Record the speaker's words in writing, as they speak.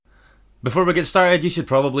Before we get started, you should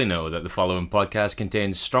probably know that the following podcast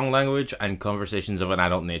contains strong language and conversations of an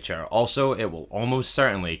adult nature. Also, it will almost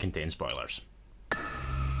certainly contain spoilers.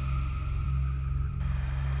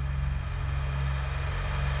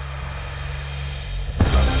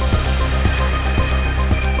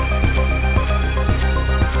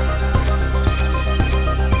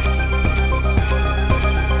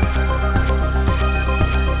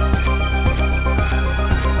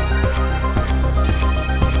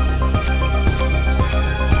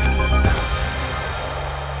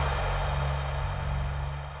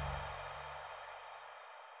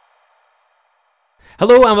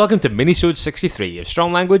 Hello and welcome to Minisode 63 of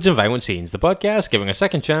Strong Language and Violent Scenes, the podcast giving a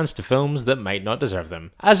second chance to films that might not deserve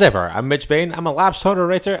them. As ever, I'm Mitch Bain, I'm a lapsed horror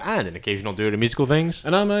writer and an occasional doer of musical things.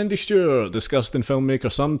 And I'm Andy Stewart, disgusting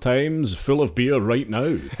filmmaker sometimes, full of beer right now.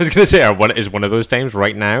 I was going to say, is one of those times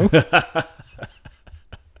right now?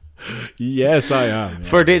 Yes, I am. Yeah.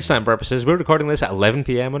 For date stamp purposes, we're recording this at 11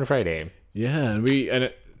 p.m. on a Friday. Yeah,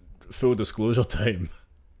 and full disclosure time.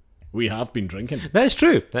 We have been drinking. That is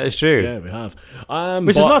true. Yeah, we have.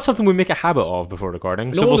 Which is not something we make a habit of before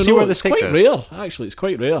recording, so we'll see where this takes us. It's quite rare, actually. It's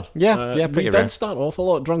quite rare. Yeah, pretty rare. We did start off a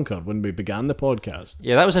lot drunker when we began the podcast.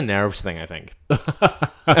 Yeah, that was a nerves thing, I think.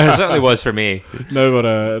 It certainly was for me. Now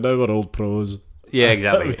we're old pros. Yeah,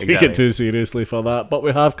 exactly. We take it too seriously for that, but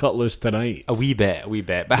we have cut loose tonight. A wee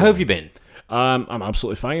bit. But how have you been? I'm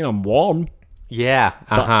absolutely fine. I'm warm. Yeah,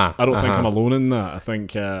 I don't think I'm alone in that. I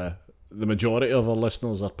think the majority of our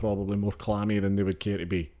listeners are probably more clammy than they would care to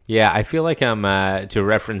be. Yeah, I feel like I'm, to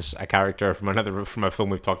reference a character from a film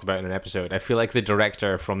we've talked about in an episode, I feel like the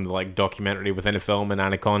director from the documentary within a film in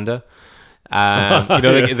Anaconda.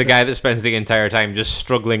 The guy that spends the entire time just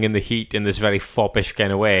struggling in the heat in this very foppish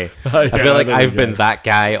kind of way. I feel like I've been that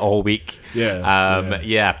guy all week.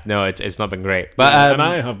 No, it's not been great. But and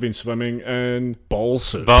I have been swimming in ball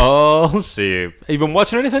soup. Ball soup. Have you been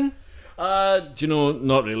watching anything? Do you know,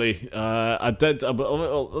 not really. I did,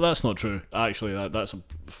 but that's not true. Actually, that's a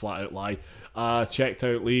flat out lie. Checked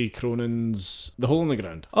out Lee Cronin's The Hole in the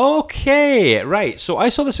Ground. Okay, right. So I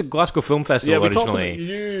saw this at Glasgow Film Festival originally.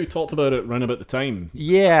 You talked about it round about the time.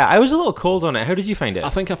 Yeah, I was a little cold on it. How did you find it? I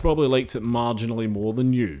think I probably liked it marginally more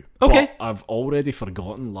than you. Okay. But I've already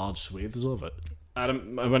forgotten large swathes of it.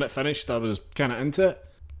 When it finished, I was kind of into it,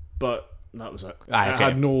 but that was it. It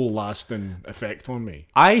had no lasting effect on me.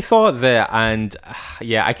 I thought that, and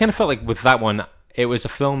I kind of felt like with that one, it was a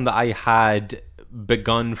film that I had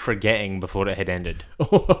begun forgetting before it had ended.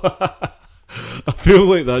 I feel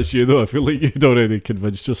like that's you, though. I feel like you'd already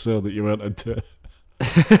convinced yourself that you weren't into it.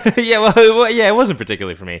 It wasn't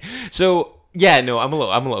particularly for me. So, I'm a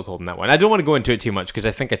little cold on that one. I don't want to go into it too much because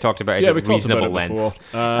I think I talked about it at reasonable length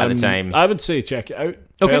at the time. I would say check it out.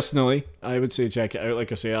 Okay. Personally, I would say check it out.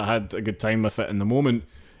 Like I say, I had a good time with it in the moment.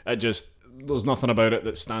 There's nothing about it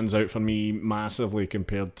that stands out for me massively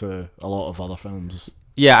compared to a lot of other films.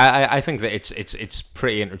 Yeah, I think that it's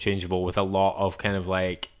pretty interchangeable with a lot of kind of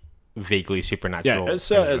vaguely supernatural. Yeah,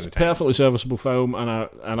 it's a perfectly serviceable film, and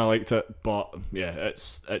I liked it. But yeah,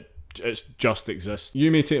 it just exists.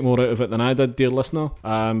 You may take more out of it than I did, dear listener.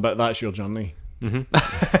 But that's your journey.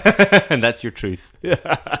 Mm-hmm. And that's your truth.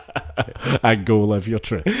 And go live your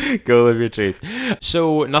truth. Go live your truth.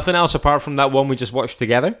 So nothing else apart from that one we just watched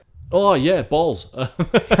together? Oh yeah, balls.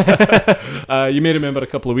 You may remember a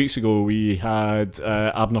couple of weeks ago we had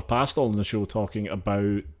Abner Pastel on the show talking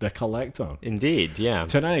about The Collector. Indeed, yeah.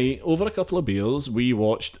 Tonight, over a couple of beers, we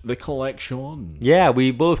watched The Collection. Yeah,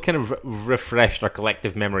 we both kind of refreshed our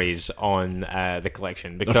collective memories on The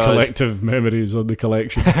Collection. Because our collective memories on The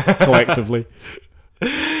Collection, collectively.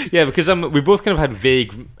 Yeah, because we both kind of had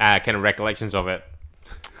vague kind of recollections of it.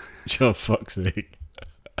 For fuck's sake.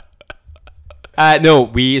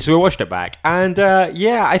 We watched it back, and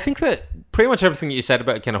I think that pretty much everything that you said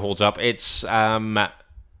about it kind of holds up. It's a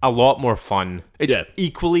lot more fun. It's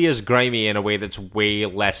equally as grimy in a way that's way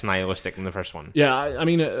less nihilistic than the first one. Yeah, I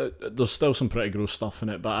mean, there's still some pretty gross stuff in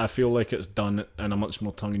it, but I feel like it's done in a much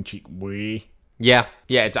more tongue-in-cheek way. Yeah,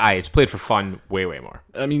 it's played for fun way more.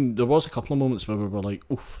 I mean, there was a couple of moments where we were like,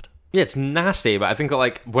 oof. Yeah, it's nasty, but I think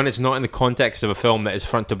that when it's not in the context of a film that is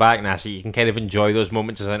front to back nasty, you can kind of enjoy those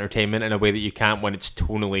moments as entertainment in a way that you can't when it's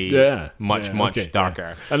tonally much darker.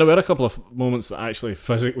 Yeah. And there were a couple of moments that actually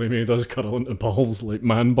physically made us curl into balls, like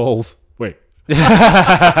man balls. Wait.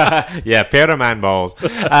 Yeah, pair of man balls.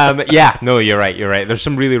 You're right. There's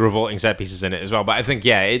some really revolting set pieces in it as well, but I think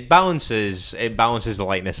it balances the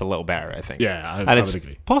lightness a little better, I think. Yeah, I would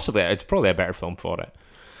agree. It's probably a better film for it.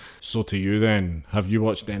 So to you then, have you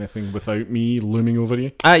watched anything without me looming over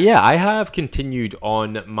you? Yeah, I have continued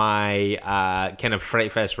on my kind of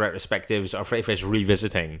Fright Fest retrospectives or Fright Fest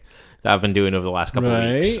revisiting that I've been doing over the last couple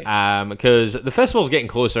of weeks. Because the festival's getting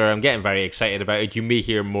closer. I'm getting very excited about it. You may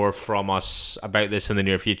hear more from us about this in the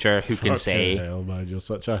near future. Who can say? Hell, man, you're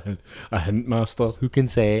such a hint master. Who can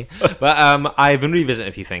say? But I've been revisiting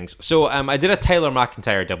a few things. So I did a Tyler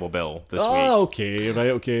McIntyre double bill this week. Oh, okay, right,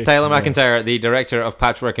 okay. Tyler McIntyre, the director of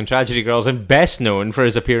Patchwork and Tragedy Girls, and best known for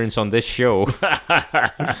his appearance on this show,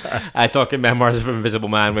 talking Memoirs of an Invisible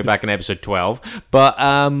Man way back in episode 12.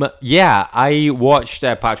 But yeah, I watched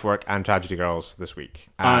Patchwork and Tragedy Girls this week.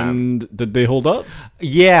 And did they hold up?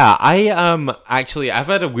 Yeah, I've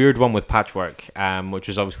had a weird one with Patchwork, which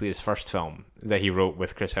was obviously his first film that he wrote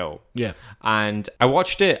with Chris Hill. Yeah. And I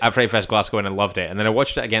watched it at Fright Fest Glasgow and I loved it. And then I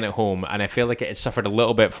watched it again at home and I feel like it had suffered a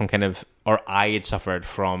little bit from I had suffered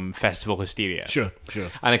from festival hysteria. Sure.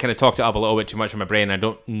 And I kind of talked it up a little bit too much in my brain. I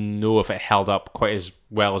don't know if it held up quite as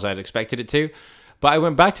well as I'd expected it to. But I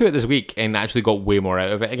went back to it this week and actually got way more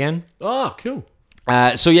out of it again. Oh, cool.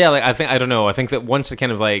 So yeah, like I think that once it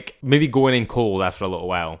kind of like maybe going in cold after a little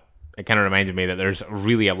while, it kind of reminded me that there's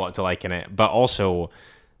really a lot to like in it, but also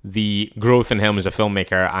the growth in him as a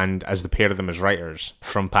filmmaker and as the pair of them as writers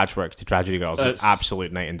from Patchwork to Tragedy Girls is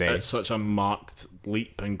absolute night and day. It's such a marked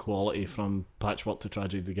leap in quality from Patchwork to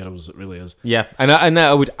Tragedy Girls. It really is. Yeah, and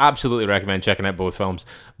I would absolutely recommend checking out both films.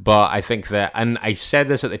 But I think that, and I said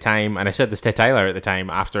this at the time, and I said this to Tyler at the time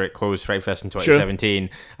after it closed Fright Fest in 2017.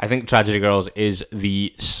 Sure. I think Tragedy Girls is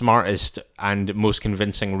the smartest and most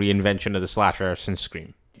convincing reinvention of the slasher since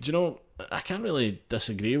Scream. Do you know, I can't really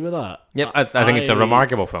disagree with that. Yep, I think it's a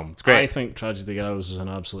remarkable film. It's great. I think Tragedy Girls is an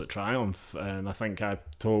absolute triumph, and I think I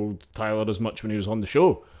told Tyler as much when he was on the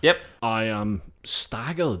show. Yep. I am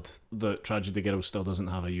staggered that Tragedy Girls still doesn't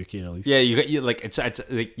have a UK release. Yeah, you like it's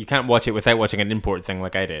like, you can't watch it without watching an import thing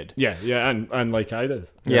like I did. Yeah, and like I did.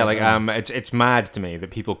 Yeah, it's mad to me that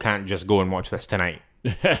people can't just go and watch this tonight.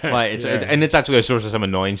 Like and it's actually a source of some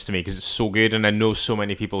annoyance to me because it's so good and I know so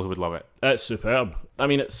many people who would love it. It's superb. I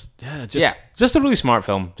mean, it's just a really smart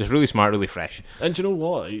film, just really smart, really fresh. And do you know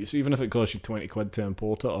what? It's, even if it costs you 20 quid to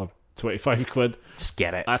import it or 25 quid, just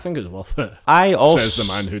get it. I think it's worth it. Says the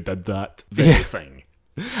man who did that very thing.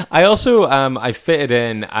 I also I fitted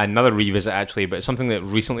in another revisit actually, but it's something that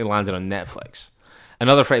recently landed on Netflix.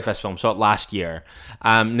 Another Fright Fest film, saw it last year.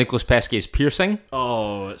 Nicholas Pesce's Piercing.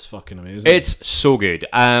 Oh, it's fucking amazing. It's so good.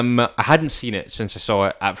 I hadn't seen it since I saw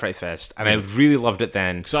it at Fright Fest, and I really loved it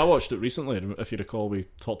then. Because I watched it recently, if you recall, we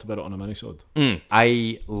talked about it on a minisode.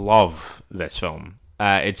 I love this film.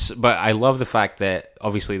 But I love the fact that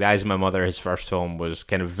obviously The Eyes of My Mother, his first film, was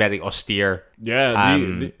kind of very austere. Yeah,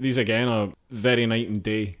 these again are very night and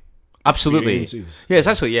day. Absolutely.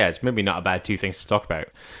 Yeah, it's maybe not a bad two things to talk about.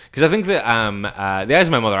 Because I think that The Eyes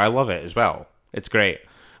of My Mother, I love it as well. It's great.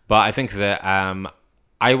 But I think that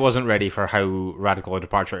I wasn't ready for how radical a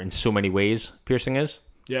departure in so many ways Piercing is.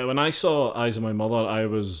 Yeah, when I saw Eyes of My Mother, I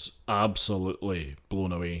was absolutely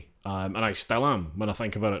blown away. And I still am when I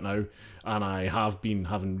think about it now. And I have been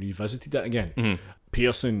having revisited it again. Mm-hmm.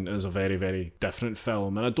 Piercing is a very, very different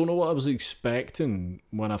film, and I don't know what I was expecting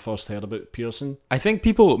when I first heard about Piercing. I think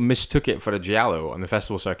people mistook it for a giallo on the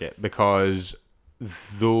festival circuit because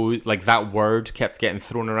that word kept getting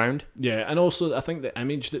thrown around. Yeah, and also I think the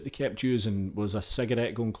image that they kept using was a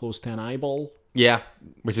cigarette going close to an eyeball. Yeah,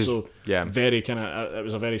 which is very kind of. It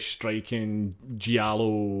was a very striking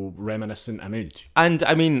giallo reminiscent image. And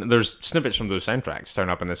I mean, there's snippets from those soundtracks turn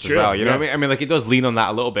up in this as well. You know what I mean? I mean, like it does lean on that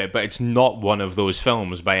a little bit, but it's not one of those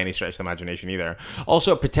films by any stretch of the imagination either.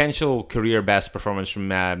 Also, a potential career best performance from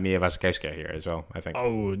Mia Wasikowska here as well. I think.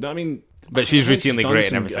 Oh, I mean, but she's routinely great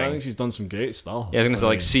and everything. I think she's done some great stuff. Yeah, I was going to say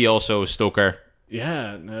like see also Stoker.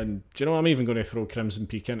 Yeah, and do you know I'm even going to throw Crimson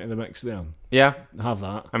Peak into the mix there? Yeah. Have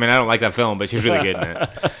that. I mean, I don't like that film, but she's really good in it.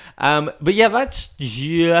 But yeah, that's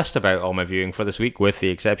just about all my viewing for this week, with the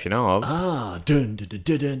exception of... Dun dun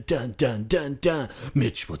dun dun dun dun dun dun.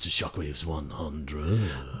 Mitch, what's a Shockwaves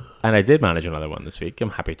 100? And I did manage another one this week, I'm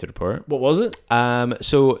happy to report. What was it?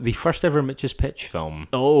 So, the first ever Mitch's Pitch film.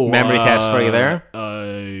 Oh, Memory test for you there?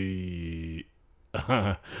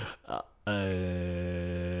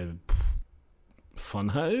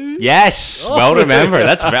 Funhouse? Yes! Well remembered.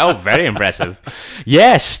 That's very impressive.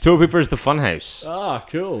 Yes, Toe Peepers The Funhouse.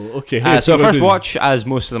 Cool. Okay. So first watch, as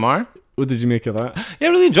most of them are. What did you make of that? Yeah,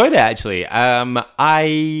 I really enjoyed it, actually.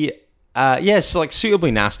 It's like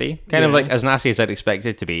suitably nasty. Kind of like as nasty as I'd expect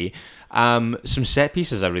it to be. Some set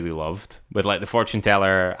pieces I really loved, with like the fortune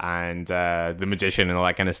teller and the magician and all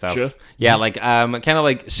that kind of stuff. Sure. Yeah, like kind of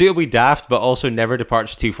like suitably daft, but also never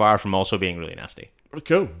departs too far from also being really nasty.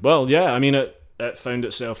 Cool. Well, yeah, I mean, it found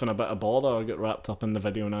itself in a bit of bother. It got wrapped up in the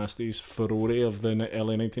video nasties furore of the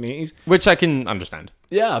early 1980s. Which I can understand.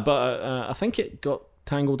 Yeah, but I think it got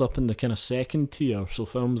tangled up in the kind of second tier, so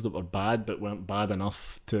films that were bad but weren't bad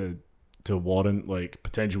enough to warrant like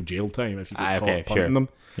potential jail time if you get caught punting them.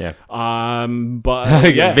 Yeah.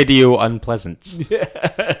 But yeah. Video unpleasants.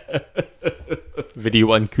 Yeah.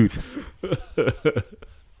 Video uncouths.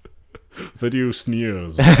 Video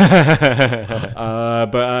sneers.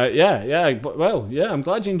 But well, yeah, I'm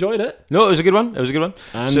glad you enjoyed it. No, it was a good one.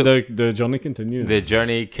 And so, the journey continues. The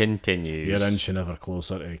journey continues. You're inching ever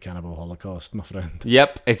closer to Cannibal Holocaust, my friend.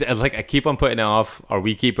 Yep. It's like I keep on putting it off, or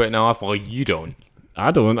we keep putting it off. Well, you don't.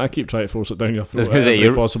 I don't. I keep trying to force it down your throat at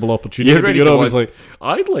every possible opportunity. You're always like,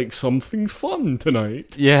 I'd like something fun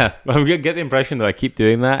tonight. Yeah. I'm going to get the impression that I keep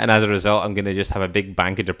doing that, and as a result, I'm going to just have a big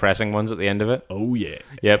bank of depressing ones at the end of it. Oh, yeah.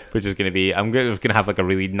 Yep, which is going to be... I'm going to have like a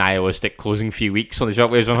really nihilistic closing few weeks on the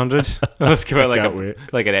Shockwaves 100. Let's come out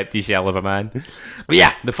like an empty shell of a man. But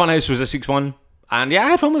yeah, The Funhouse was this week's one, and yeah,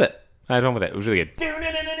 I had fun with it. It was really good.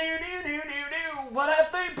 What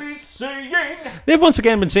have they been saying? They've once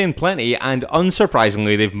again been saying plenty, and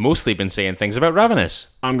unsurprisingly, they've mostly been saying things about Ravenous.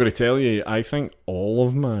 I'm going to tell you, I think all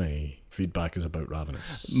of my feedback is about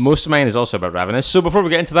Ravenous. Most of mine is also about Ravenous. So before we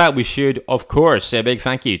get into that, we should, of course, say a big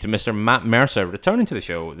thank you to Mr. Matt Mercer returning to the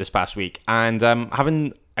show this past week and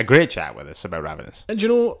having a great chat with us about Ravenous. And you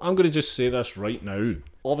know, I'm going to just say this right now.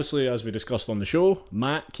 Obviously, as we discussed on the show,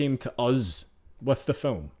 Matt came to us with the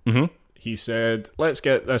film. Mm-hmm. He said, let's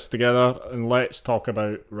get this together and let's talk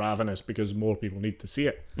about Ravenous because more people need to see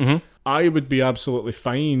it. Mm-hmm. I would be absolutely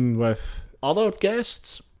fine with other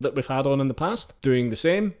guests that we've had on in the past doing the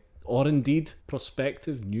same, or indeed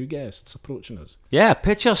prospective new guests approaching us. Yeah,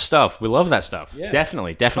 pitch us stuff. We love that stuff. Yeah.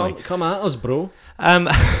 Definitely. Come at us, bro.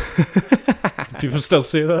 People still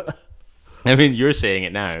say that? I mean, you're saying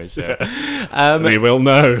it now, so... They will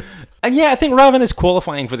now. And yeah, I think Raven is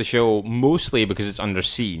qualifying for the show mostly because it's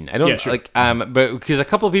underseen. I don't but because a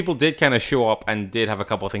couple of people did kind of show up and did have a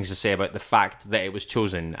couple of things to say about the fact that it was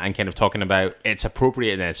chosen and kind of talking about its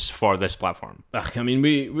appropriateness for this platform. I mean,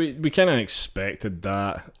 we kind of expected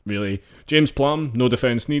that, really. James Plum, no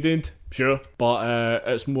defense needed, sure, but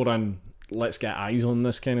it's more on let's get eyes on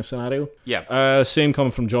this kind of scenario. Yeah. Same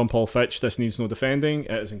coming from John Paul Fitch. This needs no defending.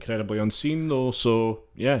 It is incredibly unseen, though. So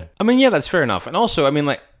yeah. I mean, yeah, that's fair enough. And also, I mean,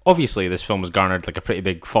 like, obviously, this film has garnered like a pretty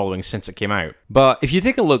big following since it came out. But if you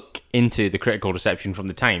take a look into the critical reception from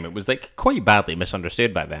the time, it was like quite badly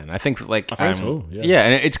misunderstood back then. I think that, like, I think so. Yeah. Yeah,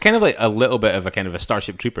 and it's kind of like a little bit of a kind of a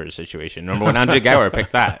Starship Troopers situation. Remember when Andrew Gower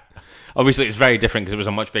picked that? Obviously, it's very different because it was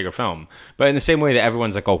a much bigger film. But in the same way that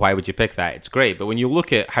everyone's like, oh, why would you pick that? It's great. But when you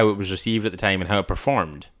look at how it was received at the time and how it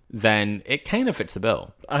performed, then it kind of fits the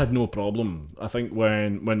bill. I had no problem. I think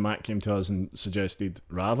when Matt came to us and suggested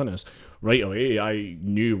Ravenous, right away I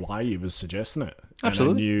knew why he was suggesting it.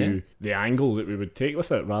 Absolutely. And I knew the angle that we would take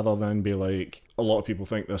with it, rather than be like, a lot of people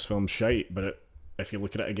think this film's shite, but if you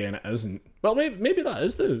look at it again, it isn't. Well, maybe that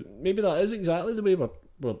is exactly the way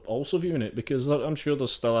we're also viewing it, because I'm sure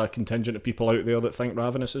there's still a contingent of people out there that think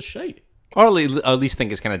Ravenous is shite. Or at least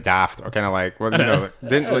think it's kind of daft, or kind of like... Well,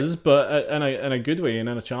 it is, but in a good way, and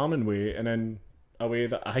in a charming way, and in a way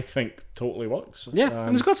that I think totally works. Yeah,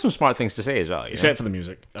 and it's got some smart things to say as well. Except for the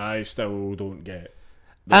music. I still don't get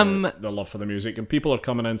the love for the music. And people are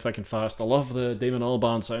coming in thick and fast. I love the Damon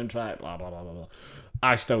Albarn soundtrack, blah, blah, blah, blah, blah.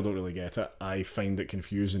 I still don't really get it. I find it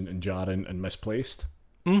confusing and jarring and misplaced.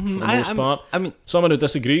 Mm-hmm. For the most part. I mean, someone who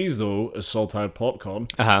disagrees, though, is Saltire Popcorn.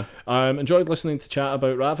 Enjoyed listening to chat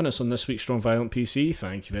about Ravenous on this week's Strong Violent PC.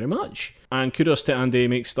 Thank you very much. And kudos to Andy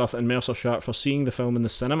Make Stuff and Mercer Sharp for seeing the film in the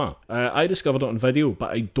cinema. I discovered it on video,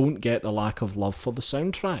 but I don't get the lack of love for the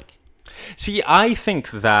soundtrack. See, I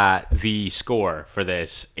think that the score for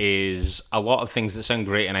this is a lot of things that sound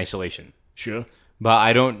great in isolation. Sure. But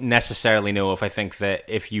I don't necessarily know if I think that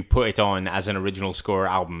if you put it on as an original score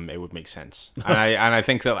album, it would make sense. And I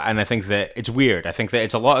think that it's weird. I think that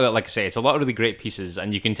it's a lot of, like I say, it's a lot of really great pieces,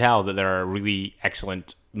 and you can tell that there are really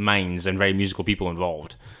excellent minds and very musical people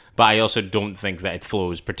involved. But I also don't think that it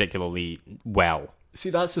flows particularly well.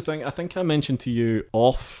 See, that's the thing. I think I mentioned to you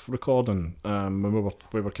off recording when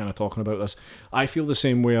we were kind of talking about this. I feel the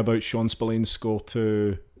same way about Sean Spillane's score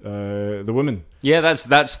to The Woman. Yeah,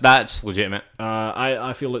 that's legitimate.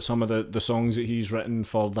 I feel that some of the songs that he's written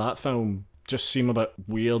for that film just seem a bit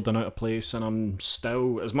weird and out of place, and I'm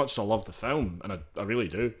still, as much as I love the film, and I really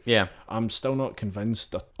do, yeah, I'm still not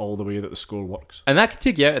convinced that all the way that the score works. And that can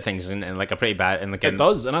take you out of things in like a pretty bad... It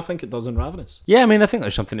does, and I think it does in Ravenous. Yeah, I mean, I think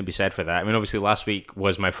there's something to be said for that. I mean, obviously last week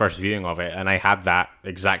was my first viewing of it, and I had that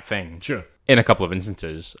exact thing. Sure. in a couple of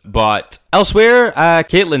instances. But elsewhere,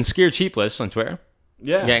 Caitlin Scared Cheapless on Twitter,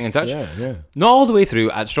 getting in touch. Yeah. Not all the way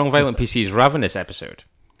through at Strong Violent PC's Ravenous episode.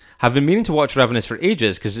 Have been meaning to watch Ravenous for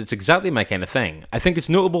ages because it's exactly my kind of thing. I think it's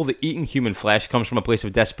notable that eating human flesh comes from a place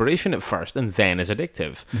of desperation at first and then is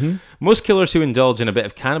addictive. Most killers who indulge in a bit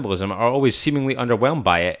of cannibalism are always seemingly underwhelmed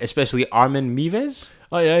by it, especially Armin Meiwes.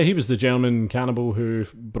 Oh yeah, he was the German cannibal who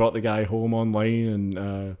brought the guy home online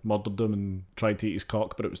and murdered him and tried to eat his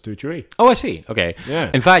cock, but it was too chewy. Oh, I see. Okay.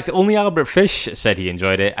 Yeah. In fact, only Albert Fish said he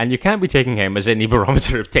enjoyed it, and you can't be taking him as any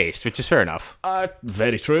barometer of taste, which is fair enough.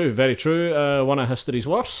 Very true, very true. One of history's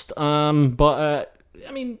worst. But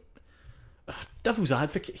I mean, devil's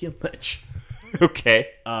advocate here, Mitch. Okay.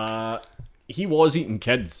 He was eating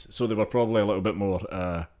kids, so they were probably a little bit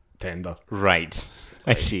more tender. Right.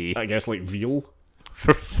 I see. I guess like veal.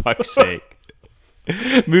 For fuck's sake.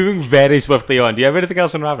 Moving very swiftly on. Do you have anything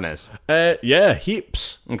else on Ravenous? Yeah,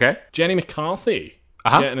 heaps. Okay. Jenny McCarthy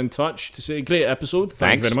getting in touch to say, great episode.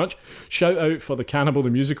 Thank you very much. Shout out for the Cannibal the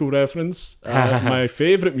Musical reference. My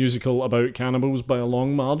favourite musical about cannibals by a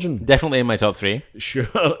long margin. Definitely in my top 3. Sure.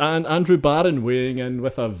 And Andrew Barron weighing in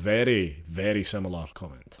with a very, very similar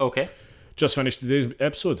comment. Okay. Just finished today's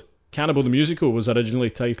episode. Cannibal the Musical was originally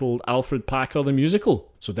titled Alfred Packer the Musical,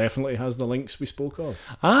 so definitely has the links we spoke of.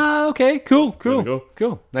 Okay, cool. There we go.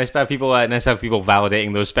 Cool. Nice to have people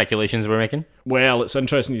validating those speculations we're making. Well, it's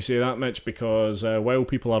interesting you say that, Mitch, because while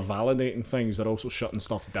people are validating things, they're also shutting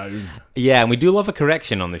stuff down. Yeah, and we do love a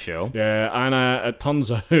correction on the show. Yeah, and it turns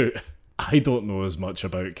out I don't know as much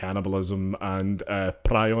about cannibalism and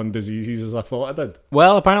prion diseases as I thought I did.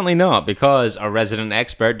 Well, apparently not, because our resident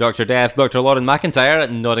expert, Dr. Death, Dr. Lauren McIntyre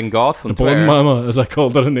at Nodding Goth on Twitter. Bone Mama, as I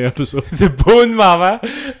called her in the episode. The Bone Mama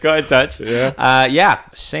got in touch. Yeah.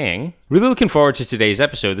 Saying, really looking forward to today's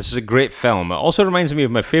episode. This is a great film. It also reminds me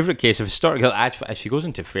of my favourite case of historical... Actually, she goes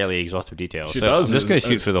into fairly exhaustive detail. She does. I'm just going to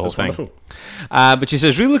shoot through the whole thing. Wonderful. But she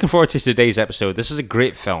says, really looking forward to today's episode. This is a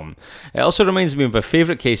great film. It also reminds me of my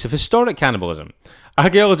favourite case of historic cannibalism.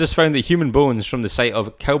 Archaeologists found that human bones from the site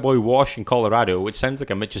of Cowboy Wash in Colorado, which sounds like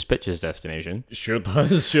a Mitch's Pitches destination, Sure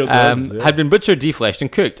does. Yeah. had been butchered, defleshed,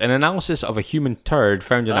 and cooked. An analysis of a human turd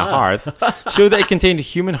found in a hearth showed that it contained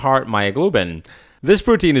human heart myoglobin. This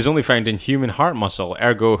protein is only found in human heart muscle,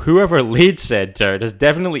 ergo whoever laid said turd has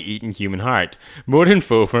definitely eaten human heart. More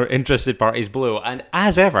info for interested parties below, and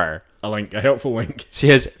as ever, A helpful link. she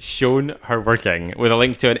has shown her working with a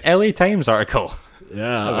link to an LA Times article.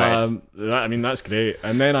 Yeah, I mean, that's great.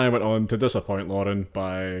 And then I went on to disappoint Lauren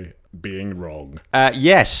by being wrong.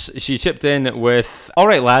 Yes, she chipped in with,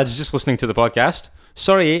 alright lads, just listening to the podcast.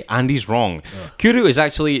 Sorry, Andy's wrong. Kuru is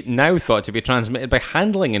actually now thought to be transmitted by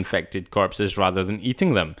handling infected corpses rather than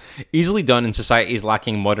eating them. Easily done in societies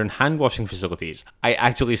lacking modern hand-washing facilities. I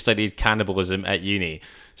actually studied cannibalism at uni.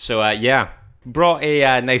 So, brought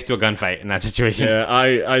a knife to a gunfight in that situation. Yeah,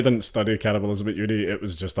 I didn't study cannibalism at uni. It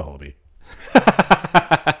was just a hobby.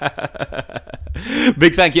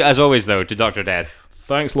 Big thank you, as always, though, to Dr. Death.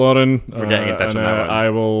 Thanks, Lauren, for getting in touch on that one. I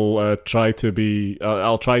will try to be.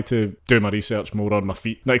 I'll try to do my research more on my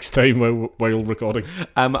feet next time while recording.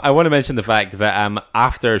 I want to mention the fact that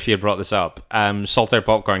after she had brought this up, Salter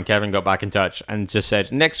Popcorn Kevin got back in touch and just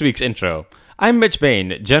said, next week's intro. I'm Mitch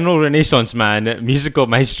Bain, General Renaissance Man, Musical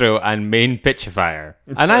Maestro, and Main Pitchifier.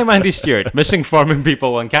 And I'm Andy Stewart, missing farming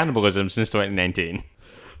people on cannibalism since 2019.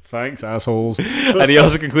 Thanks, assholes. And he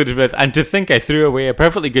also concluded with, and to think I threw away a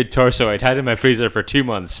perfectly good torso I'd had in my freezer for 2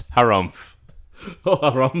 months. Harumph. Oh,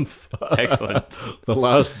 harumph. Excellent. The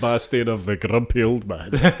last bastion of the grumpy old man.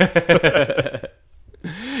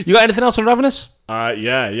 You got anything else on Ravenous?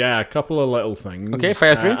 Yeah, a couple of little things. Okay,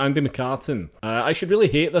 fire through. Andy McCartan. I should really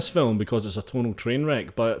hate this film because it's a tonal train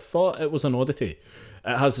wreck, but thought it was an oddity.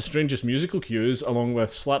 It has the strangest musical cues, along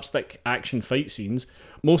with slapstick action fight scenes.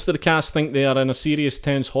 Most of the cast think they are in a serious,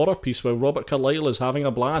 tense horror piece while Robert Carlyle is having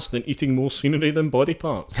a blast and eating more scenery than body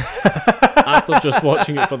parts. After just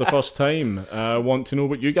watching it for the first time, want to know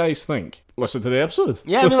what you guys think. Listen to the episode.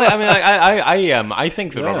 Yeah, I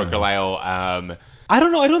think that Robert Carlyle... I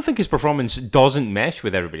don't know. I don't think his performance doesn't mesh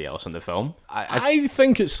with everybody else in the film. I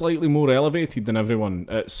think it's slightly more elevated than everyone.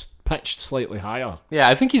 It's pitched slightly higher. Yeah,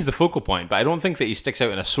 I think he's the focal point, but I don't think that he sticks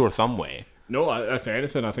out in a sore thumb way. No, if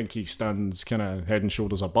anything, I think he stands kind of head and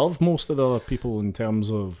shoulders above most of the other people in terms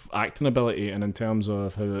of acting ability and in terms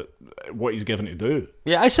of what he's given to do.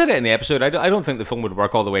 Yeah, I said it in the episode. I don't think the film would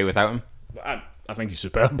work all the way without him. I think he's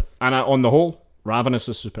superb. And on the whole, Ravenous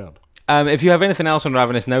is superb. If you have anything else on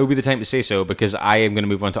Ravenous, now would be the time to say so, because I am going to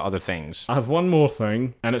move on to other things. I have one more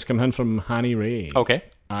thing, and it's come in from Hanny Ray. Okay.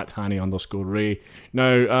 at Hanny_Ray.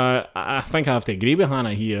 Now, I think I have to agree with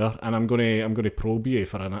Hannah here, and I'm gonna probe you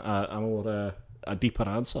for a deeper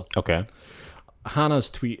answer. Okay. Hannah's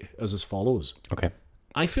tweet is as follows. Okay.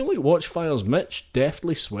 I feel like Watchfire's Mitch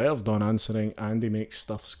deftly swerved on answering Andy Makes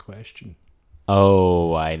Stuff's question.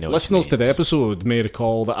 Oh, I know. Listeners to the episode may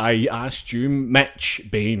recall that I asked you, Mitch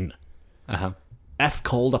Bain, if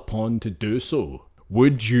called upon to do so,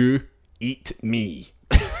 would you eat me?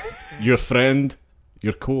 Your friend,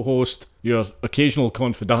 your co-host, your occasional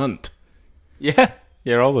confidant. Yeah,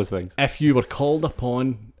 you're all those things. If you were called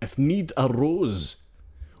upon, if need arose,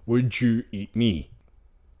 would you eat me?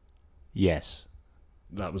 Yes.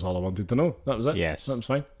 That was all I wanted to know. That was it. Yes. That was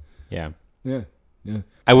fine. Yeah. Yeah.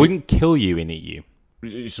 I wouldn't kill you and eat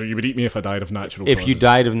you. So you would eat me if I died of natural If causes? you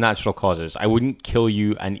died of natural causes, I wouldn't kill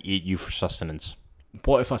you and eat you for sustenance.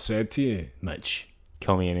 What if I said to you, Mitch,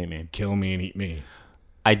 Kill me and eat me. kill me and eat me?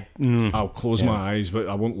 I I'll close my eyes, but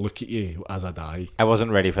I won't look at you as I die. I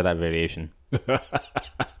wasn't ready for that variation.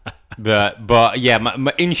 but yeah,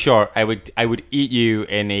 in short, I would eat you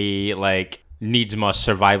in a like needs must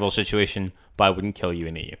survival situation, but I wouldn't kill you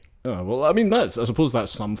and eat you. Oh, well, I mean, I suppose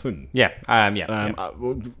that's something. Yeah.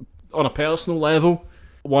 On a personal level,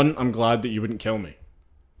 one, I'm glad that you wouldn't kill me.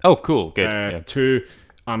 Oh, cool. Good. Two,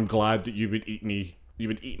 I'm glad that you would eat me. You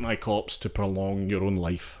would eat my corpse to prolong your own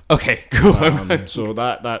life. Okay, cool. So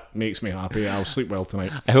that makes me happy. I'll sleep well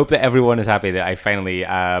tonight. I hope that everyone is happy that I finally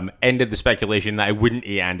ended the speculation that I wouldn't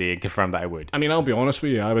eat Andy and confirmed that I would. I mean, I'll be honest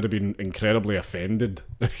with you, I would have been incredibly offended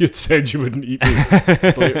if you'd said you wouldn't eat me.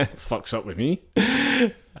 But it fucks up with me.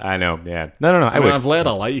 I know, yeah. No, I mean, would. I've led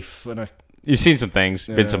a life, and You've seen some things,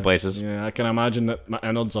 been some places. Yeah, I can imagine that my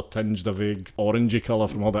innards are tinged a vague orangey colour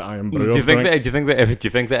from all that iron brew. Do you think that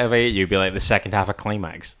if I ate you, it'd be like the second half of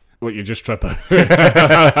Climax? What, you just trip out?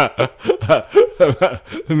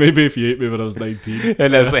 Maybe if you ate me when I was 19.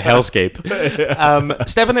 And that was like hellscape.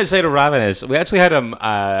 Stepping outside of Ravenous, we actually had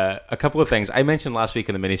a couple of things. I mentioned last week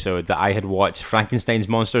in the minisode that I had watched Frankenstein's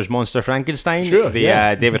Monster Frankenstein,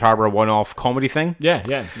 David Harbour one-off comedy thing.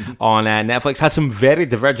 Yeah. On Netflix. Had some very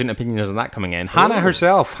divergent opinions on that coming in. Hannah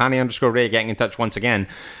herself, Hanny_Ray, getting in touch once again.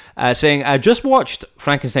 Saying, I just watched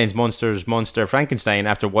Frankenstein's Monster Frankenstein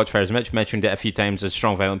after Watchfire's Mitch mentioned it a few times as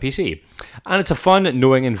Strong Violent PC. And it's a fun,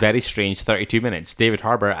 knowing, and very strange 32 minutes. David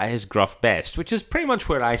Harbour at his gruff best, which is pretty much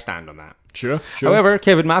where I stand on that. Sure. However,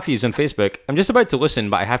 Kevin Matthews on Facebook, I'm just about to listen,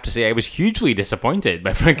 but I have to say I was hugely disappointed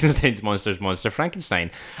by Frankenstein's Monster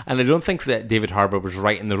Frankenstein, and I don't think that David Harbour was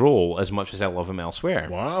right in the role as much as I love him elsewhere.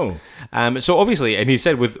 Wow. So obviously, and he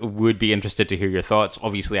said would be interested to hear your thoughts.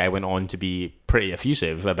 Obviously, I went on to be pretty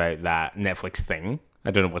effusive about that Netflix thing.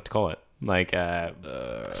 I don't know what to call it. Like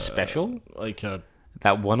special? Like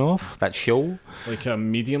that one-off? That show? Like a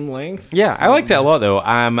medium length? Yeah, I liked it a lot, though.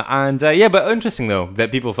 But interesting, though,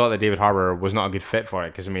 that people thought that David Harbour was not a good fit for it.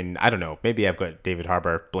 Because, I mean, I don't know. Maybe I've got David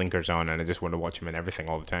Harbour blinkers on and I just want to watch him in everything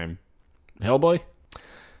all the time. Hellboy?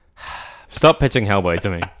 Stop pitching Hellboy to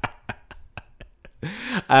me.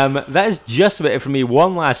 That is just about it for me.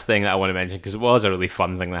 One last thing that I want to mention, because it was a really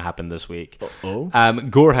fun thing that happened this week.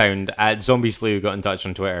 Gorehound at Zombie Slew got in touch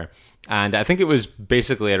on Twitter, and I think it was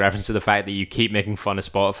basically a reference to the fact that you keep making fun of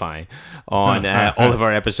Spotify on all of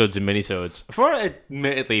our episodes and minisodes for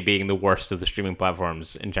admittedly being the worst of the streaming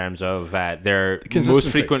platforms in terms of their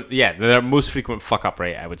most frequent fuck up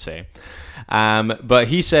rate, I would say. But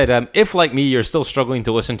he said, if like me you're still struggling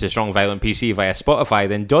to listen to Strong Violent PC via Spotify,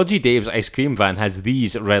 then Dodgy Dave's Ice Cream Van has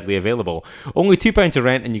these readily available. Only £2 to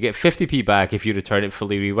rent and you get 50p back if you return it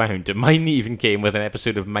fully rewound. Mine even came with an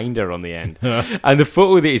episode of Minder on the end. And the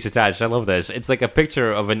photo that he's attached, I love this, it's like a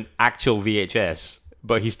picture of an actual VHS,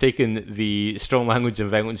 but he's taken the Strong Language and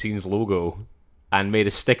Violent Scenes logo and made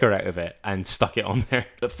a sticker out of it and stuck it on there.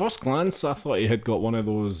 At first glance, I thought he had got one of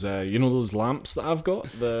those, those lamps that I've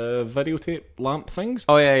got, the videotape lamp things.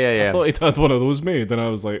 Oh, yeah. I thought he'd had one of those made, and I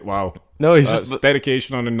was like, wow. No, he's just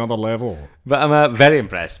dedication on another level. But I'm very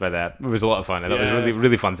impressed by that. It was a lot of fun. I thought it was a really,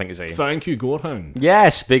 really fun thing to say. Thank you, Gorehound.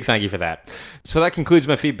 Yes, big thank you for that. So that concludes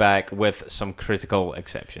my feedback with some critical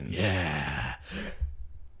exceptions. Yeah.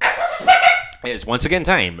 It is once again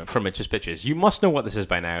time for Mitch's Pitches. You must know what this is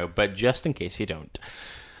by now, but just in case you don't.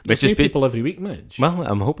 Mitch's people every week, Mitch. Well,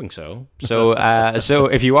 I'm hoping so. So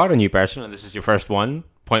if you are a new person and this is your first one,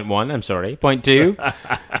 point one, I'm sorry. Point two,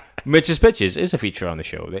 Mitch's Pitches is a feature on the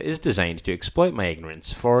show that is designed to exploit my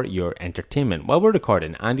ignorance for your entertainment. While we're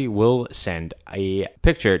recording, Andy will send a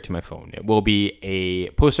picture to my phone. It will be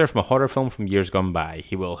a poster from a horror film from years gone by.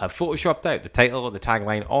 He will have photoshopped out the title, the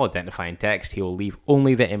tagline, all identifying text. He will leave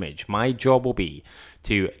only the image. My job will be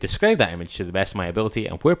to describe that image to the best of my ability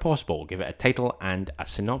and, where possible, give it a title and a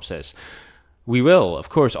synopsis. We will, of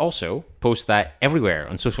course, also post that everywhere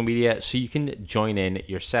on social media so you can join in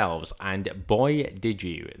yourselves. And boy, did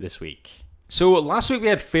you this week. So last week we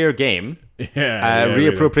had Fair Game,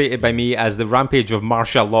 reappropriated by me as the Rampage of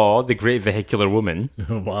Martial Law, the Great Vehicular Woman.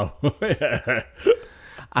 Wow.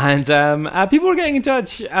 And people were getting in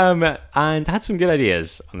touch and had some good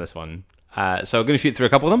ideas on this one. So I'm going to shoot through a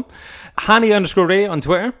couple of them. Hanny_Ray on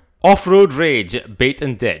Twitter. Off-road rage, bait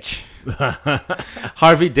and ditch.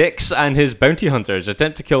 Harvey Dix and his bounty hunters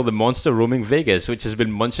attempt to kill the monster roaming Vegas, which has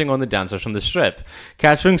been munching on the dancers from the strip.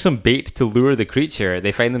 Capturing some bait to lure the creature,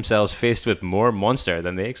 they find themselves faced with more monster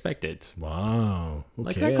than they expected. Wow. Okay.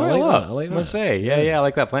 Like that quite a lot, I must say. Yeah, I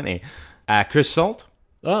like that plenty. Chris Salt.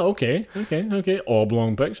 Oh, okay.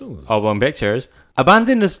 Oblong Pictures.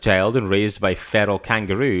 Abandoned as a child and raised by feral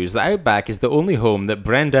kangaroos, the Outback is the only home that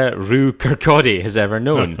Brenda Rue Kirkcaldy has ever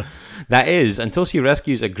known. That is, until she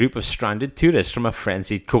rescues a group of stranded tourists from a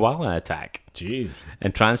frenzied koala attack. Jeez.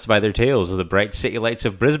 Entranced by their tales of the bright city lights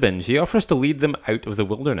of Brisbane, she offers to lead them out of the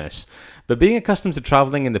wilderness. But being accustomed to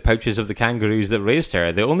travelling in the pouches of the kangaroos that raised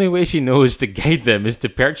her, the only way she knows to guide them is to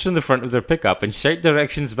perch on the front of their pickup and shout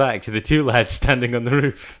directions back to the two lads standing on the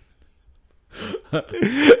roof.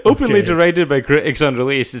 Openly derided by critics on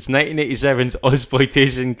release, it's 1987's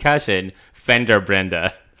Ozploitation cash-in, Fender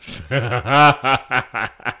Brenda.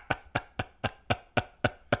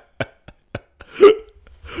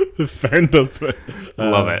 Fender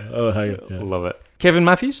Love it. Love it. Kevin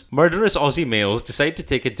Matthews. Murderous Aussie males decide to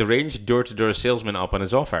take a deranged door-to-door salesman up on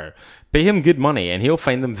his offer. Pay him good money and he'll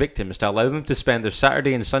find them victims to allow them to spend their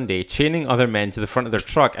Saturday and Sunday chaining other men to the front of their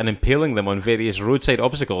truck and impaling them on various roadside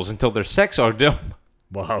obstacles until their sex organs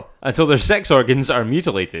are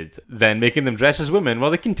mutilated, then making them dress as women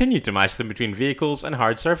while they continue to mash them between vehicles and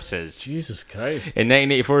hard surfaces. Jesus Christ. In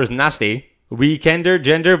 1984's Nasty, Weekender,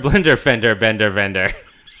 Gender, Blender, Fender, Bender, Vendor.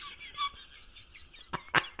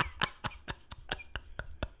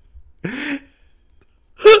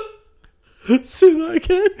 Say that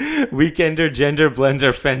again. Weekender, Gender,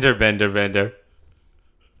 Blender, Fender, Bender, Vendor.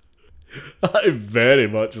 I very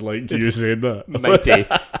much like you saying that. Mighty.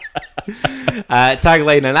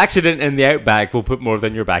 Tagline, an accident in the Outback will put more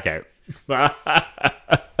than your back out.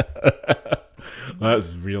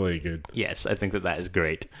 That's really good. Yes, I think that is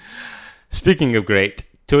great. Speaking of great,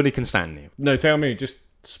 Tony Constantine. Now tell me, just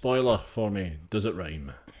spoiler for me, does it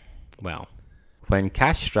rhyme? Well, when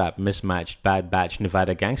cash-strapped, mismatched, Bad Batch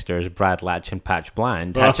Nevada gangsters Brad Latch and Patch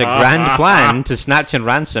Bland hatch a grand plan to snatch and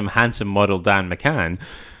ransom handsome model Dan McCann,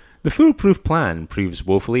 the foolproof plan proves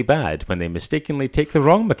woefully bad when they mistakenly take the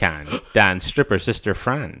wrong McCann, Dan's stripper sister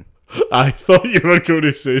Fran. I thought you were going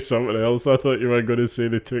to say something else. I thought you were going to say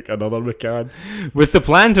they took another McCann. With the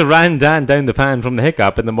plan to ran Dan down the pan from the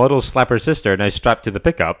hiccup and the model's slapper sister now strapped to the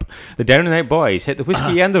pickup, the down-and-out boys hit the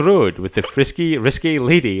whiskey and the road with the frisky, risky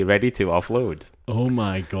lady ready to offload. Oh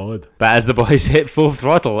my God. But as the boys hit full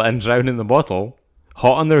throttle and drown in the bottle,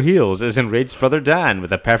 hot on their heels is enraged brother Dan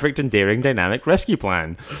with a perfect and daring dynamic rescue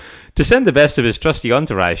plan. To send the best of his trusty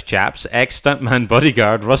entourage chaps, ex-stuntman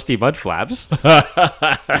bodyguard Rusty Mudflaps,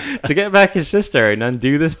 to get back his sister and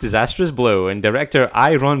undo this disastrous blow, and director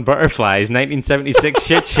Ron Butterfly's 1976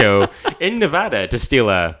 shit show in Nevada to steal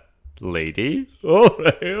a lady. Oh,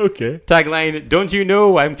 right, okay. Tagline, don't you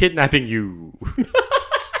know I'm kidnapping you?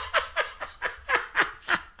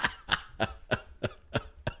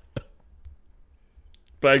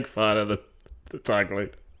 Big fan of the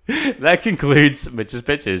tagline. That concludes Mitch's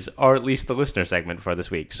Pitches, or at least the listener segment for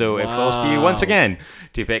this week. So it falls to you once again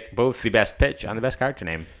to pick both the best pitch and the best character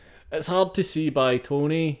name. It's hard to see by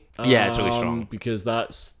Tony. Yeah, it's really strong. Because I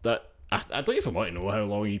don't even want to know how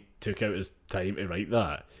long he took out his time to write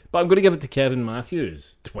that. But I'm going to give it to Kevin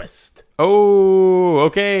Matthews. Twist. Oh,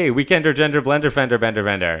 okay. Weekender, Gender, Blender, Fender, Bender,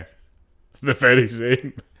 Vendor. The very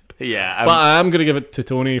same. Yeah. But I'm going to give it to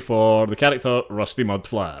Tony for the character Rusty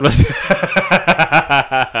Mudflat.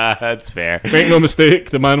 That's fair. Make no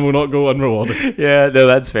mistake, the man will not go unrewarded. Yeah, no,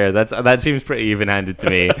 that's fair. That seems pretty even-handed to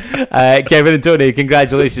me. Kevin and Tony,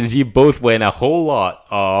 congratulations. You both win a whole lot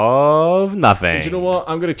of nothing. And do you know what?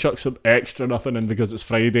 I'm going to chuck some extra nothing in because it's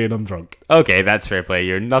Friday and I'm drunk. Okay, that's fair play.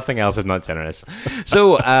 You're nothing else if not generous.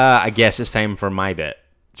 So, I guess it's time for my bit.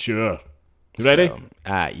 Sure. You ready?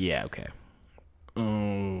 So, yeah, okay.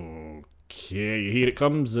 Okay, here it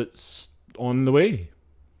comes. It's on the way.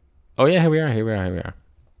 Oh yeah, here we are.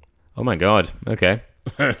 Oh my god. Okay.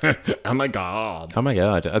 Oh my god.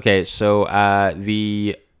 Okay, so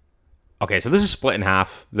the Okay, so this is split in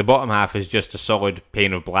half. The bottom half is just a solid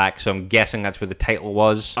pane of black, so I'm guessing that's where the title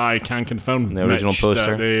was. I can confirm The original Mitch,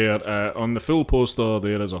 poster? that there, on the full poster,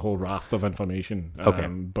 there is a whole raft of information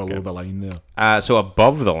below the line there. So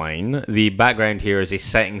above the line, the background here is a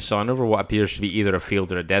setting sun over what appears to be either a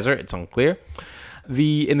field or a desert. It's unclear.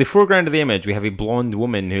 In the foreground of the image, we have a blonde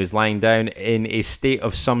woman who is lying down in a state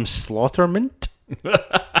of some slaughterment.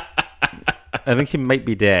 I think she might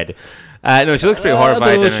be dead. No, she looks pretty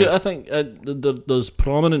horrified. I think there's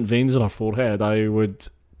prominent veins in her forehead. I would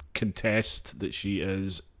contest that she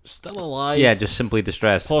is still alive. Yeah, just simply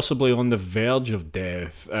distressed. Possibly on the verge of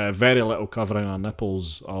death. Very little covering her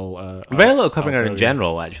nipples. Very little covering her in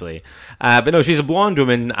general, actually. But no, she's a blonde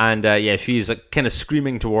woman, and she's kind of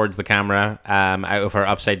screaming towards the camera out of her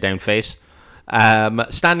upside-down face.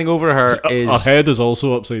 Standing over her is... Her head is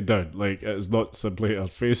also upside down. Like, it's not simply... Her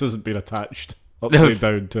face hasn't been attached upside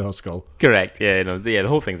down to her skull. Correct. Yeah, the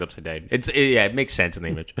whole thing's upside down. It makes sense in the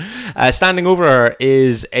image. Standing over her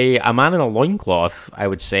is a man in a loincloth, I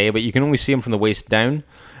would say, but you can only see him from the waist down.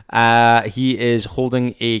 He is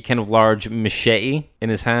holding a kind of large machete in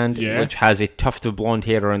his hand, which has a tuft of blonde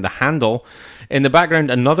hair around the handle. In the background,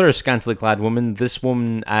 another scantily clad woman. This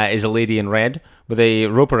woman is a lady in red with a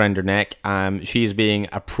rope around her neck. She is being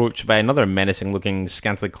approached by another menacing-looking,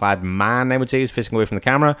 scantily clad man, I would say, who's facing away from the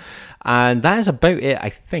camera. And that is about it, I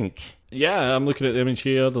think. Yeah, I'm looking at the image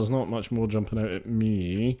here. There's not much more jumping out at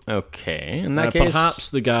me. Okay, in that case... Perhaps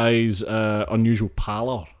the guy's unusual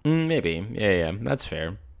pallor. Maybe. Yeah, that's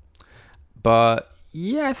fair. But,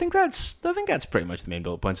 yeah, I think that's pretty much the main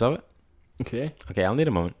bullet points of it. Okay, I'll need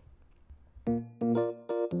a moment.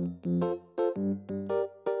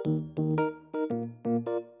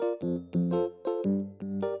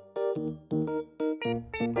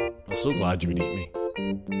 I'm so glad you would eat me.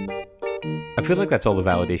 I feel like that's all the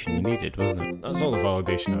validation you needed, wasn't it? That's all the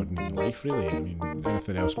validation I would need in life, really. I mean,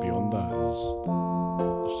 anything else beyond that is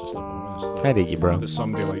it's just a bonus. I dig you, bro. That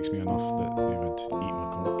somebody likes me enough that they would eat my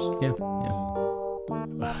corpse. Yeah.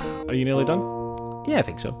 Are you nearly done? Yeah, I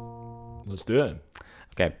think so. Let's do it.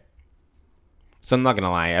 Okay. So I'm not going to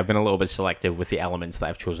lie, I've been a little bit selective with the elements that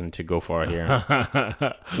I've chosen to go for here.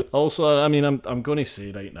 Also, I mean, I'm going to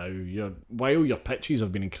say right now, while your pitches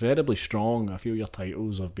have been incredibly strong, I feel your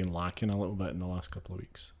titles have been lacking a little bit in the last couple of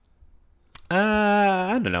weeks.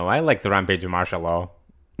 I don't know. I like the Rampage of Martial Law,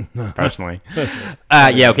 personally.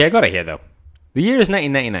 I got it here, though. The year is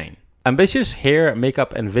 1999. Ambitious hair,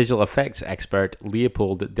 makeup, and visual effects expert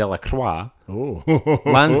Leopold Delacroix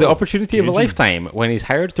lands the opportunity of a lifetime when he's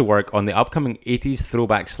hired to work on the upcoming 80s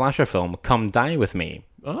throwback slasher film Come Die With Me.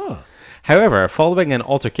 However, following an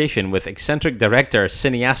altercation with eccentric director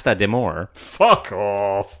Cineasta Demore, fuck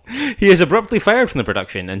off, he is abruptly fired from the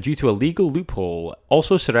production and, due to a legal loophole,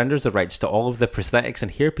 also surrenders the rights to all of the prosthetics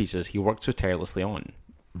and hairpieces he worked so tirelessly on.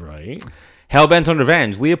 Right. Hell-bent on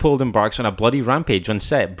revenge, Leopold embarks on a bloody rampage on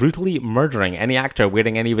set, brutally murdering any actor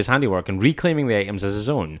wearing any of his handiwork and reclaiming the items as his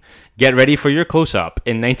own. Get ready for your close-up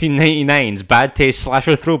in 1999's bad taste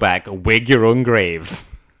slasher throwback, Wig Your Own Grave.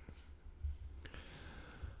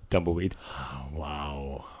 Tumbleweed.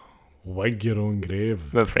 Wow. Wig your own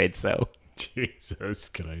grave. I'm afraid so. Jesus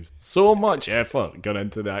Christ. So much effort gone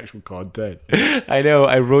into the actual content. I know,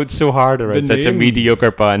 I wrote so hard around such a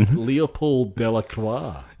mediocre pun. Leopold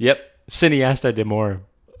Delacroix. Yep. Cineasta Demore.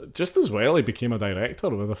 Just as well, he became a director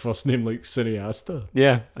with a first name like Cineasta.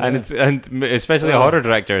 Yeah, and especially a horror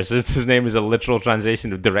director, since his name is a literal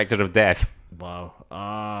translation of Director of Death. Wow.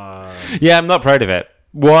 Yeah, I'm not proud of it.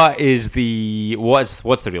 What's the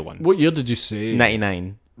real one? What year did you say?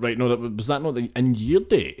 99. Right, no, was that not the in-year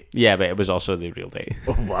date? Yeah, but it was also the real date.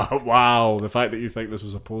 Oh, wow. The fact that you think this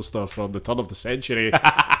was a poster from the turn of the century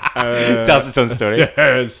tells its own story.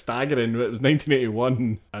 Yeah, it's staggering. It was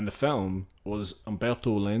 1981, and the film was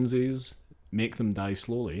Umberto Lenzi's Make Them Die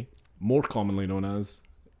Slowly, more commonly known as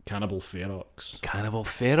Cannibal Ferox. Cannibal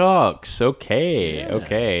Ferox.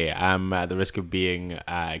 Okay. I'm at the risk of being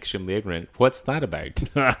extremely ignorant. What's that about?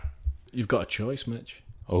 You've got a choice, Mitch.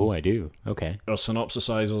 Oh, I do. Okay. Our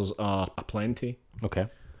synopsisizers are aplenty. Okay.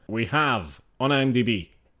 We have, on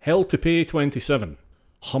IMDb, Hell to Pay 27,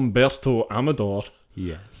 Humberto Amador.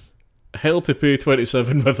 Yes. Hell to Pay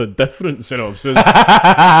 27 with a different synopsis. Can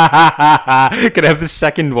I have the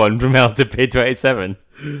second one from Hell to Pay 27?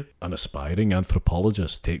 An aspiring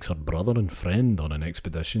anthropologist takes her brother and friend on an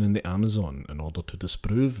expedition in the Amazon in order to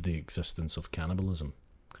disprove the existence of cannibalism.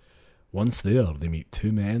 Once there, they meet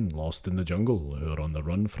two men lost in the jungle who are on the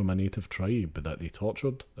run from a native tribe that they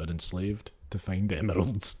tortured and enslaved to find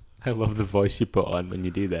emeralds. I love the voice you put on when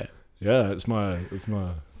you do that. Yeah, it's my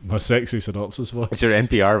sexy synopsis voice. It's your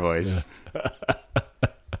NPR voice. Yeah.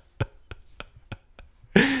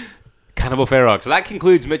 Incredible Ferox. So that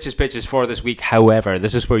concludes Mitch's pitches for this week. However,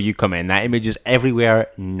 this is where you come in. That image is everywhere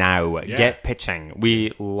now. Yeah. Get pitching.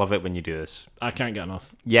 We love it when you do this. I can't get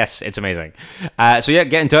enough. Yes, it's amazing. So yeah,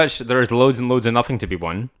 get in touch. There's loads and loads of nothing to be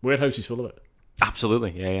won. Warehouse is full of it.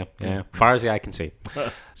 Absolutely. Yeah. Far as the eye can see.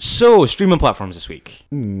 So, streaming platforms this week.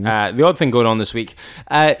 The odd thing going on this week.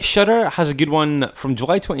 Shudder has a good one from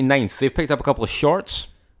July 29th. They've picked up a couple of shorts.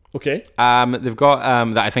 Okay. They've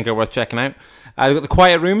got that I think are worth checking out. They've got The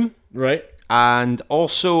Quiet Room. Right. And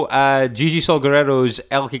also Gigi Sol Guerrero's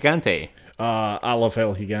El Gigante. I love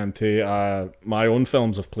El Gigante. My own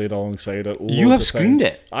films have played alongside it. You have screened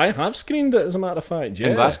it? I have screened it, as a matter of fact. Yeah.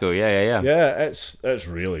 In Glasgow, yeah. Yeah, it's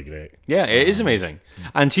really great. Yeah, it is amazing.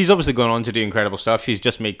 And she's obviously gone on to do incredible stuff. She's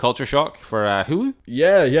just made Culture Shock for Hulu.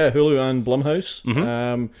 Yeah, Hulu and Blumhouse.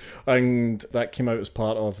 And that came out as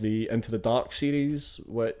part of the Into the Dark series,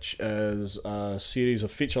 which is a series of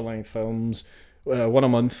feature-length films, one a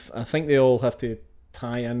month. I think they all have to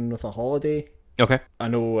tie in with a holiday. Okay. I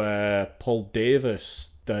know Paul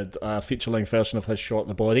Davis did a feature-length version of his short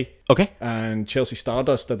The Body. Okay. And Chelsea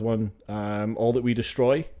Stardust did one, All That We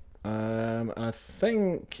Destroy. And I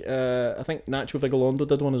think Nacho Vigalondo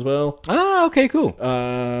did one as well. Ah, okay, cool.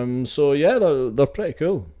 So yeah, they're pretty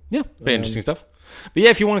cool. Yeah, pretty interesting stuff. But yeah,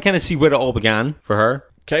 if you want to kind of see where it all began for her.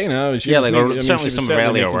 Kind of. Certainly some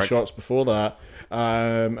earlier making work. shots before that.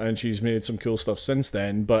 And she's made some cool stuff since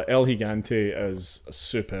then. But El Gigante is a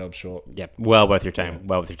superb shot. Yep, well worth your time.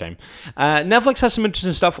 Netflix has some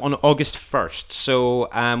interesting stuff on August 1st. So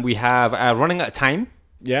we have Running Out of Time.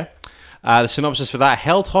 Yeah. The synopsis for that: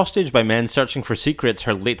 held hostage by men searching for secrets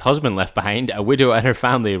her late husband left behind, a widow and her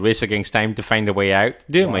family race against time to find a way out.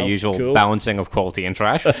 Doing my usual balancing of quality and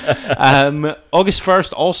trash. August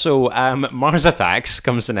 1st, also, Mars Attacks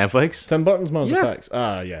comes to Netflix. Tim Burton's Mars Attacks.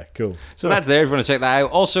 Yeah, cool. So that's there if you want to check that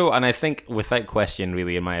out. Also, and I think without question,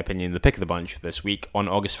 really, in my opinion, the pick of the bunch this week, on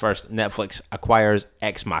August 1st, Netflix acquires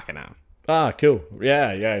Ex Machina. Cool.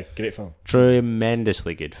 Yeah, great film.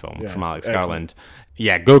 Tremendously good film from Alex Garland.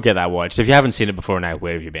 Yeah, go get that watched. If you haven't seen it before now,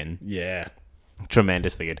 where have you been? Yeah.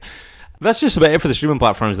 Tremendously good. That's just about it for the streaming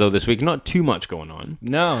platforms, though, this week. Not too much going on.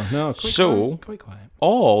 No. Quite quiet.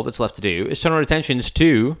 All that's left to do is turn our attentions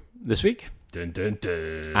to this week. Dun, dun,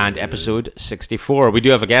 dun. And episode 64. We do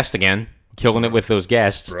have a guest again. Killing it with those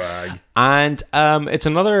guests. Brag. And it's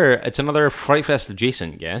another Fright Fest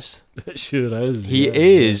adjacent guest. It sure is. He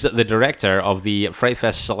is the director of the Fright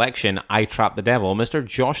Fest selection I Trapped the Devil, Mr.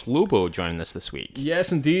 Josh Lobo, joining us this week.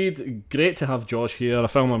 Yes, indeed. Great to have Josh here. A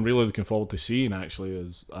film I'm really looking forward to seeing, actually,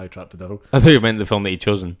 is I Trapped the Devil. I thought you meant the film that he'd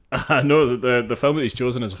chosen. No, the film that he's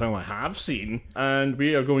chosen is a film I have seen, and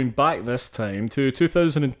we are going back this time to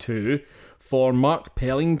 2002 for Mark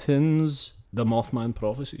Pellington's The Mothman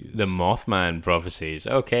Prophecies. The Mothman Prophecies.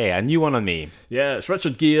 Okay, a new one on me. Yeah, it's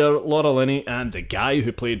Richard Gere, Laura Linney, and the guy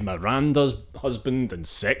who played Miranda's husband in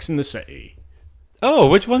Sex and the City. Oh,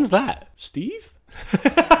 which one's that? Steve?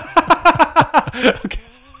 Okay.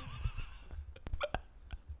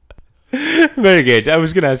 Very good. I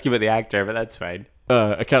was going to ask you about the actor, but that's fine.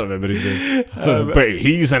 I can't remember his name, but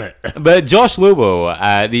he's in it. But Josh Lobo,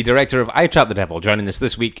 the director of I Trapped the Devil, joining us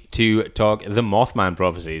this week to talk The Mothman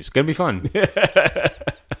Prophecies. Going to be fun.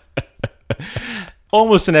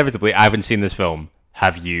 Almost inevitably, I haven't seen this film.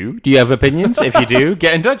 Have you? Do you have opinions? If you do,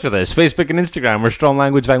 get in touch with us. Facebook and Instagram, we're Strong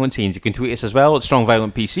Language Violent Scenes. You can tweet us as well at Strong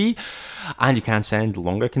Violent PC. And you can send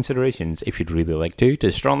longer considerations, if you'd really like to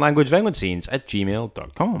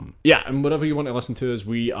stronglanguageviolent@gmail.com. Yeah, and whatever you want to listen to us,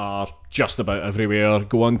 we are just about everywhere.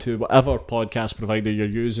 Go on to whatever podcast provider you're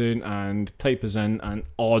using and type us in, and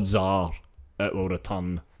odds are it will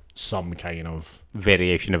return some kind of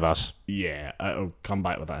variation of us. Yeah, it'll come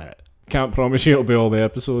back with a hit. Can't promise you it'll be all the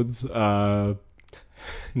episodes.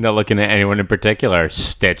 Not looking at anyone in particular.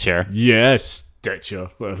 Stitcher. Yes, Stitcher.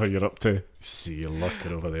 Whatever you're up to. See you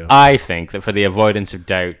looking over there. I think that for the avoidance of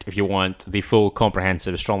doubt, if you want the full,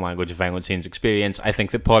 comprehensive, Strong Language Violent Scenes experience, I think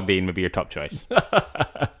that Podbean would be your top choice.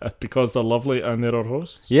 Because they're lovely and they're our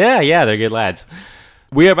hosts? Yeah, they're good lads.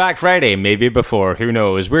 We are back Friday, maybe before, who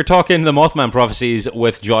knows. We're talking The Mothman Prophecies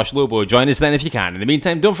with Josh Lobo. Join us then if you can. In the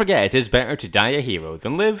meantime, don't forget, it is better to die a hero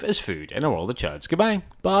than live as food in a world of chuds. Goodbye.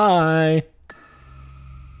 Bye.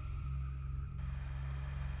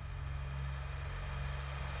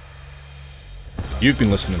 You've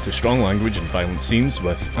been listening to Strong Language and Violent Scenes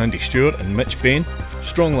with Andy Stewart and Mitch Bain.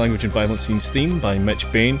 Strong Language and Violent Scenes theme by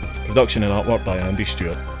Mitch Bain. Production and artwork by Andy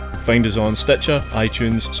Stewart. Find us on Stitcher,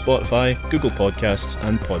 iTunes, Spotify, Google Podcasts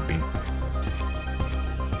and Podbean.